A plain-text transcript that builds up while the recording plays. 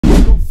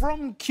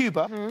from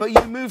Cuba, but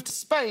you moved to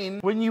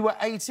Spain when you were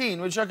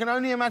 18, which I can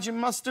only imagine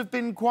must have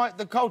been quite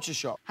the culture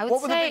shock.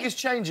 What were the biggest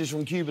changes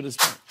from Cuba to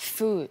Spain?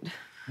 Food.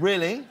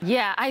 Really?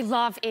 Yeah, I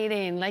love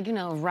eating, like, you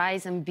know,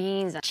 rice and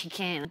beans and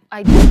chicken.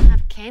 I didn't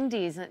have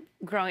candies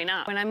growing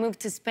up. When I moved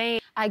to Spain,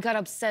 I got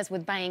obsessed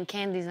with buying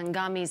candies and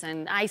gummies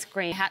and ice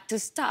cream. Had to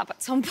stop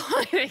at some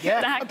point. Yeah,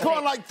 Exactly. I put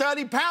on like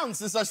 30 pounds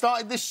since I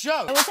started this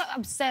show. I was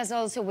obsessed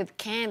also with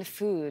canned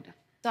food.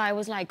 So I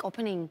was like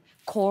opening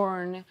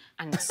corn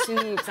and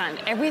soups and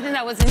everything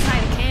that was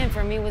inside a can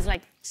for me was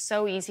like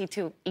so easy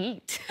to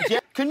eat. Yeah.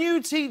 Can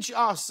you teach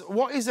us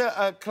what is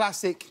a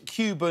classic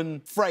Cuban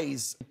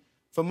phrase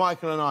for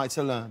Michael and I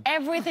to learn?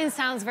 Everything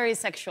sounds very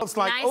sexual. It's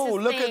like, Nicest oh,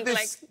 look thing, at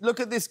this, look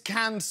at this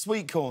canned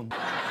sweet corn.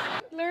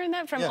 Learn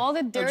that from all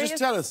the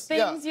dirtiest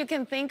things you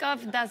can think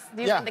of. That's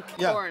using the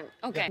corn.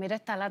 Okay. Mira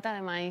esta lata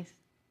de maíz.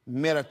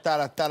 Mira,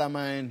 tara, tara,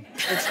 man.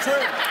 It's true.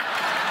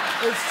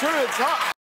 It's true, it's hot.